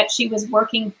company that she was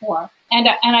working for, and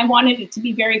I wanted it to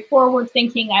be very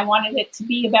forward-thinking. I wanted it to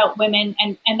be about women,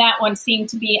 and that one seemed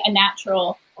to be a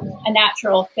natural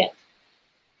fit.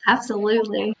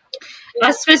 Absolutely.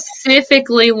 I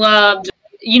specifically loved,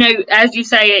 as you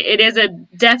say, it is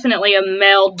definitely a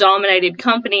male-dominated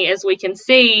company, as we can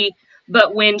see.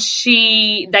 But when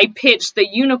they pitched the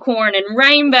unicorn and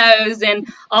rainbows and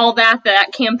all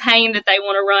that campaign that they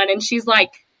want to run, and she's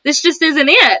like, this just isn't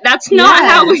it. That's not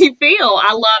how we feel.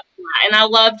 I loved that. And I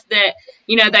loved that,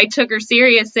 they took her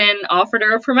serious and offered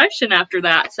her a promotion after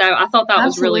that. So I thought that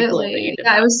was really cool.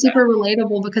 Yeah, it was super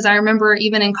relatable, because I remember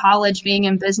even in college being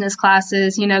in business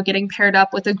classes, getting paired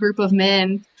up with a group of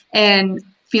men and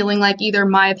feeling like either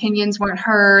my opinions weren't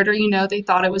heard, or, they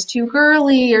thought it was too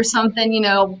girly or something,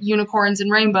 unicorns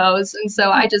and rainbows. And so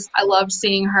I loved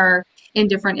seeing her in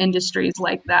different industries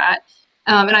like that.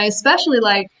 And I especially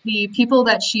like the people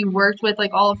that she worked with,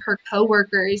 like all of her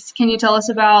coworkers. Can you tell us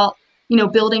about,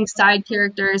 building side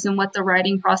characters and what the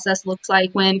writing process looks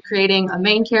like when creating a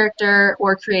main character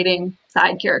or creating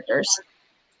side characters?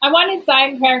 I wanted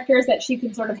side characters that she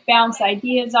could sort of bounce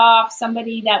ideas off,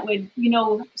 somebody that would,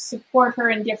 support her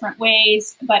in different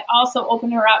ways, but also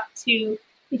open her up to,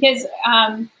 because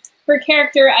her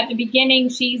character at the beginning,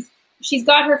 she's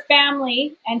got her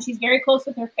family and she's very close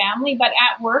with her family, but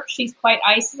at work, she's quite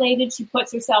isolated. She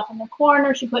puts herself in the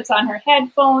corner. She puts on her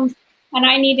headphones, and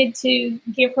I needed to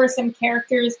give her some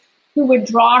characters who would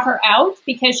draw her out,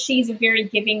 because she's a very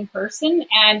giving person,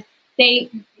 and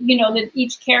that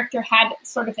each character had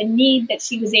sort of a need that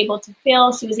she was able to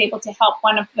fill. She was able to help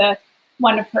one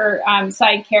of her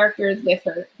side characters with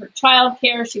her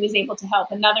childcare. She was able to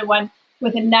help another one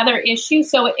with another issue.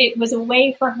 So it was a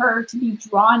way for her to be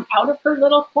drawn out of her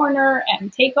little corner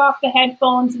and take off the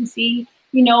headphones and see,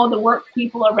 the work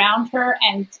people around her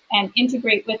and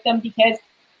integrate with them. Because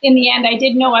in the end, I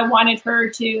did know I wanted her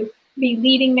to be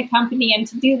leading the company, and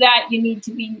to do that, you need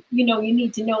to be, you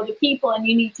need to know the people and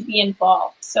you need to be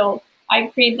involved. So I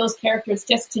created those characters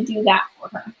just to do that for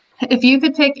her. If you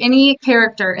could pick any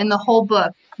character in the whole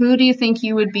book, who do you think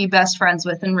you would be best friends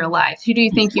with in real life? Who do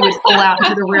you think you would pull out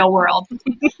into the real world?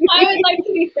 I would like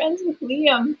to be friends with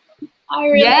Liam. I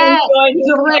really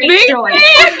enjoyed his choice.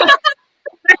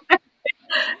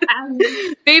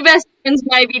 Be best friends,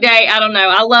 maybe day. I don't know.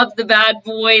 I love the bad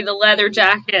boy, the leather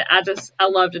jacket. I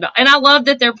loved it. And I love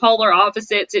that they're polar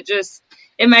opposites.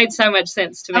 It made so much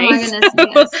sense to me. Oh my goodness,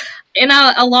 yes. And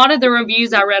a lot of the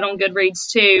reviews I read on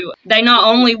Goodreads too, they not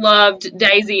only loved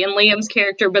Daisy and Liam's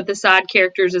character, but the side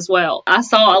characters as well. I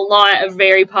saw a lot of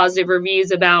very positive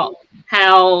reviews about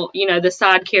how, the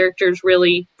side characters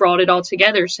really brought it all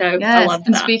together. So I Yes, loved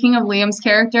and that. speaking of Liam's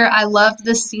character, I loved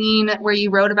the scene where you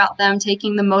wrote about them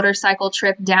taking the motorcycle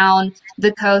trip down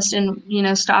the coast and,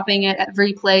 stopping at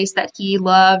every place that he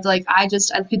loved. Like, I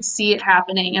could see it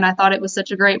happening, and I thought it was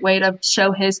such a great way to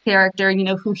show his character,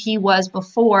 who he was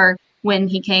before when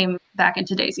he came back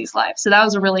into Daisy's life. So that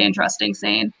was a really interesting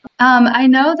scene. I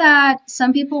know that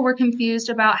some people were confused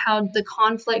about how the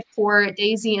conflict for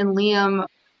Daisy and Liam,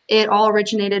 it all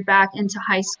originated back into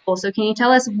high school. So can you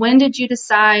tell us, when did you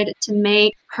decide to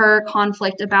make her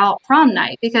conflict about prom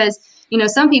night? Because,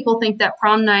 some people think that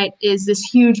prom night is this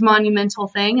huge monumental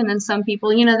thing. And then some people,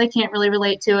 they can't really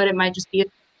relate to it. It might just be a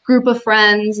group of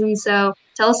friends. And so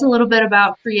tell us a little bit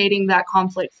about creating that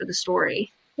conflict for the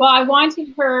story. Well, I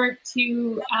wanted her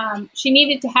to, she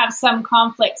needed to have some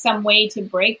conflict, some way to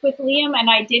break with Liam. And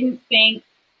I didn't think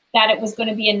that it was going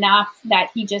to be enough that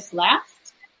he just left.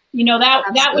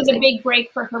 That was a big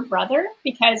break for her brother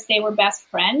because they were best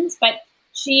friends, but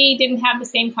she didn't have the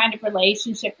same kind of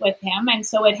relationship with him. And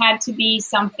so it had to be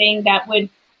something that would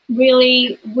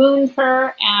really wound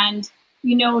her and,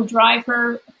 drive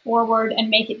her forward and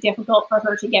make it difficult for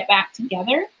her to get back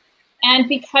together. And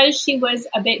because she was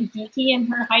a bit geeky in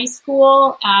her high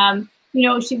school,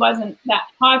 she wasn't that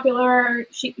popular.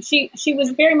 She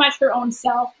was very much her own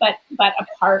self, but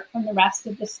apart from the rest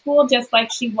of the school, just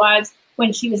like she was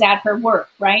when she was at her work,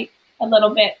 right? A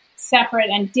little bit separate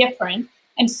and different.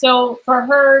 And so for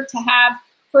her to have,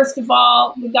 first of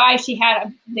all, the guy she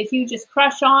had the hugest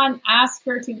crush on ask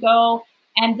her to go,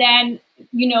 and then,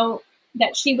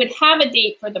 that she would have a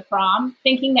date for the prom,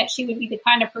 thinking that she would be the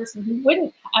kind of person who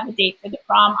wouldn't have a date for the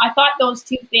prom. I thought those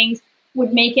two things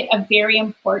would make it a very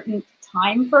important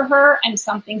time for her and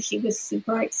something she was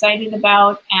super excited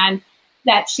about, and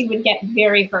that she would get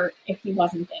very hurt if he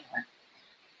wasn't there.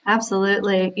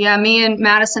 Absolutely. Yeah, me and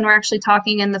Madison were actually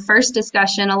talking in the first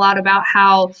discussion a lot about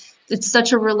how it's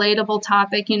such a relatable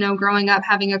topic, growing up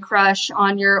having a crush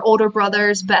on your older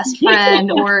brother's best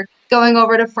friend or going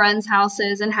over to friends'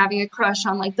 houses and having a crush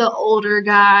on like the older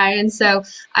guy. And so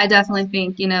I definitely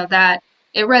think, that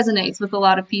it resonates with a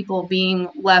lot of people being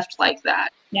left like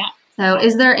that. Yeah. So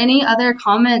is there any other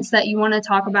comments that you want to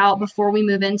talk about before we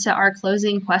move into our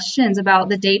closing questions about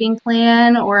the dating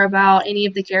plan or about any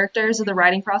of the characters or the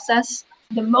writing process?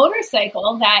 The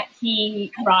motorcycle that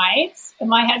he rides,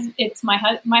 my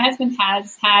husband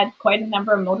has had quite a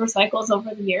number of motorcycles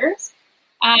over the years.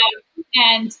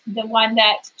 And the one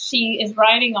that she is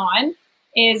riding on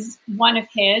is one of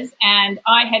his. And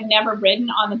I had never ridden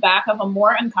on the back of a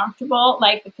more uncomfortable,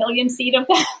 like the pillion seat of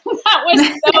that. That was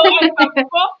so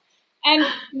uncomfortable. And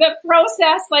the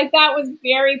process, that was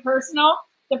very personal.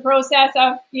 The process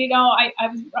of,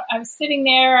 I was sitting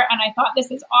there and I thought,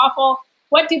 this is awful.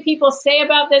 What do people say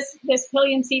about this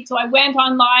pillion seat? So I went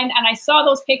online and I saw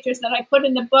those pictures that I put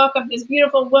in the book of this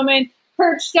beautiful woman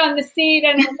perched on the seat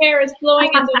and her hair is blowing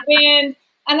in the wind.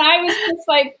 And I was just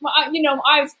like,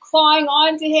 I was clawing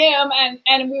onto him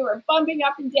and we were bumping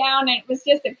up and down and it was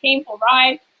just a painful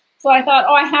ride. So I thought,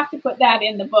 I have to put that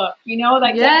in the book,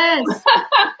 Yes.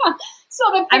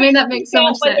 So that makes so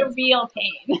much sense. The real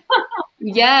pain.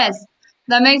 Yes.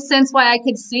 That makes sense why I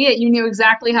could see it. You knew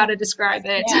exactly how to describe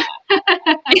it.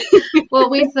 Yeah. Well,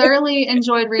 we thoroughly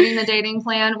enjoyed reading the dating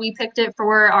plan. We picked it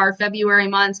for our February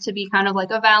months to be kind of like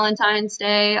a Valentine's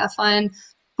Day, a fun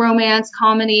romance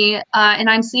comedy. And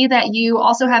I see that you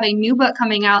also have a new book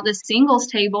coming out, The Singles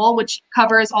Table, which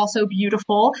cover is also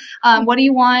beautiful. What do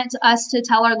you want us to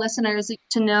tell our listeners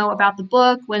to know about the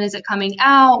book? When is it coming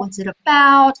out? What's it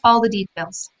about? All the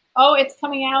details. Oh, it's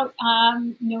coming out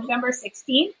November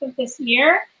 16th of this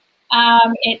year.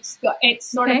 It's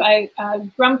sort of a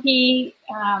grumpy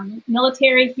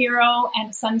military hero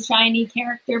and sunshiny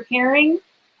character pairing.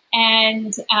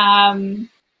 And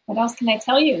what else can I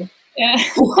tell you? Yeah,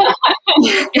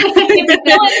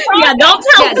 don't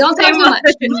tell too much.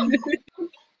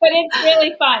 But it's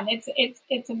really fun. It's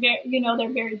a very, they're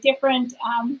very different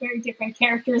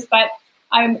characters, but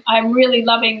I'm really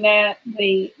loving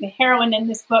the heroine in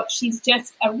this book. She's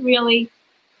just a really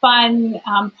fun,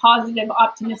 positive,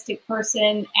 optimistic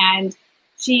person, and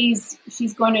she's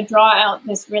going to draw out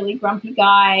this really grumpy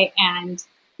guy and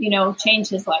change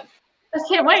his life. I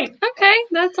can't wait. Okay,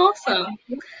 that's awesome.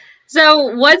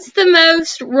 So, what's the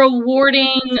most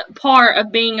rewarding part of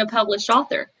being a published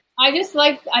author? I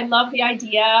love the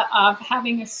idea of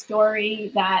having a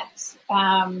story that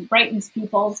brightens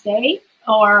people's day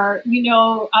or,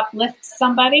 uplifts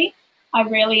somebody. I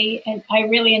really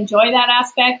enjoy that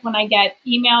aspect when I get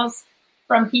emails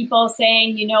from people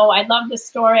saying, I love this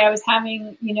story. I was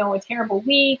having, a terrible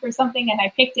week or something, and I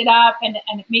picked it up and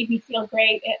it made me feel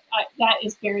great. That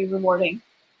is very rewarding.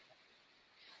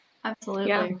 Absolutely.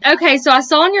 Yeah. Okay, so I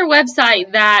saw on your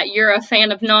website that you're a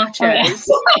fan of nachos.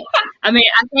 Oh, yeah. I mean,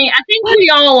 I think we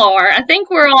all are. I think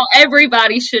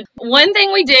everybody should. One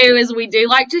thing we do is we do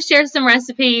like to share some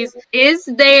recipes. Is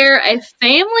there a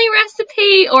family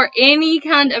recipe or any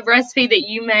kind of recipe that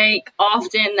you make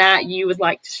often that you would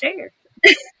like to share?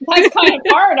 That's kind of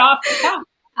hard off the top.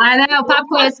 I know, pop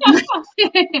quiz.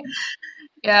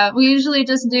 Yeah, we usually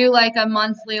just do like a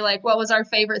monthly, like what was our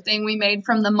favorite thing we made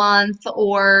from the month,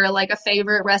 or like a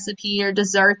favorite recipe or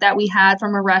dessert that we had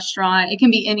from a restaurant. It can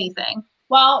be anything.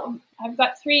 Well, I've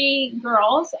got 3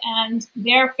 girls, and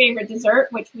their favorite dessert,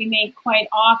 which we make quite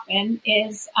often,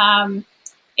 is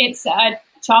it's a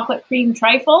chocolate cream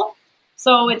trifle.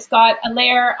 So it's got a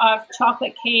layer of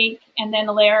chocolate cake, and then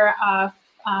a layer of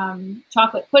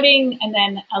chocolate pudding, and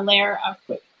then a layer of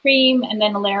whipped cream, and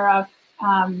then a layer of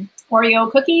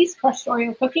Oreo cookies, crushed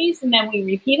Oreo cookies, and then we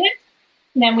repeat it.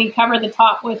 And then we cover the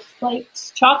top with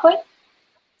flaked chocolate.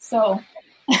 So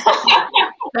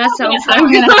that sounds so I'm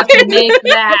good. gonna have to make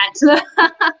that.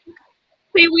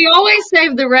 See, we always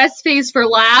save the recipes for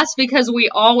last because we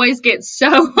always get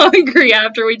so hungry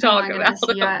after we talk about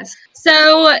them. Yes.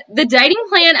 So the dating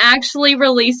plan actually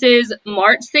releases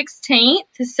March 16th.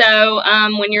 So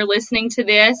when you're listening to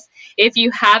this, if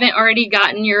you haven't already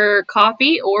gotten your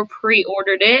copy or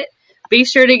pre-ordered it, be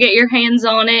sure to get your hands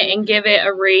on it and give it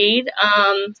a read.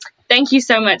 Thank you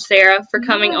so much, Sarah, for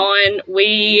coming on.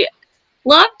 We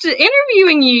loved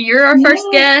interviewing you. You're our first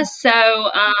guest,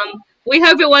 so we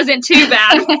hope it wasn't too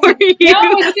bad for you. No,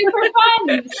 it was super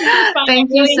fun. Super fun. Thank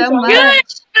you so much. Good.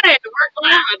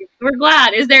 We're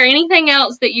glad. Is there anything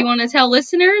else that you want to tell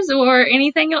listeners or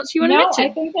anything else you want to mention?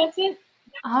 No, I think that's it.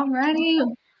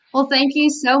 Alrighty. Well, thank you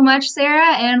so much,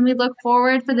 Sarah, and we look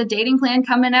forward for the dating plan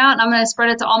coming out, and I'm going to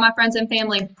spread it to all my friends and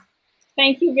family.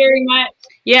 Thank you very much.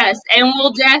 Yes, and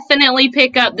we'll definitely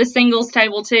pick up the singles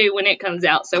table too when it comes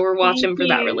out, so we're watching for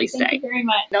that release date. Thank you very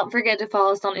much. Don't forget to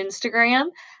follow us on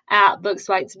Instagram at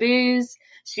BookSpitesBooze.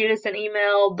 Shoot us an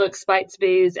email,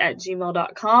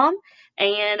 bookspitesbooze@gmail.com.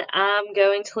 And I'm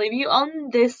going to leave you on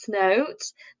this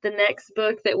note. The next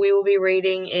book that we will be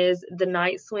reading is The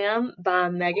Night Swim by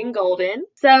Megan Golden.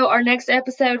 So our next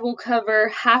episode will cover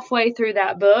halfway through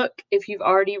that book. If you've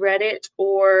already read it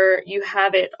or you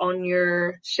have it on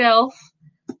your shelf,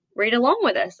 read along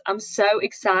with us. I'm so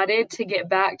excited to get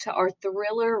back to our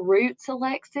thriller roots,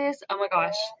 Alexis. Oh my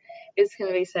gosh, it's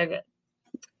going to be so good.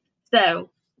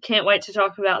 So can't wait to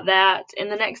talk about that in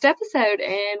the next episode,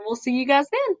 and we'll see you guys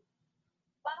then.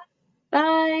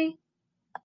 Bye.